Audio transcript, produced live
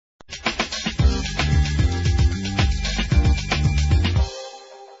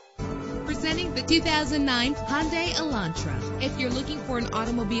2009 Hyundai Elantra. If you're looking for an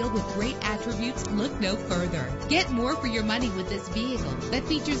automobile with great attributes, look no further. Get more for your money with this vehicle that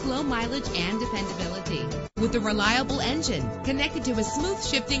features low mileage and dependability. With a reliable engine connected to a smooth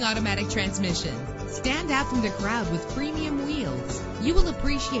shifting automatic transmission. Stand out from the crowd with premium wheels. You will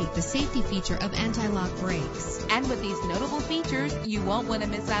appreciate the safety feature of anti-lock brakes. And with these notable features, you won't want to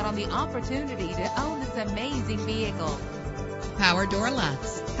miss out on the opportunity to own this amazing vehicle. Power door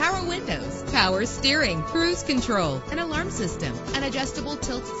locks, power windows, power steering, cruise control, an alarm system, an adjustable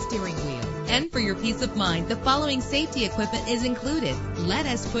tilt steering wheel. And for your peace of mind, the following safety equipment is included. Let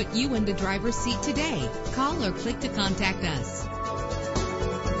us put you in the driver's seat today. Call or click to contact us.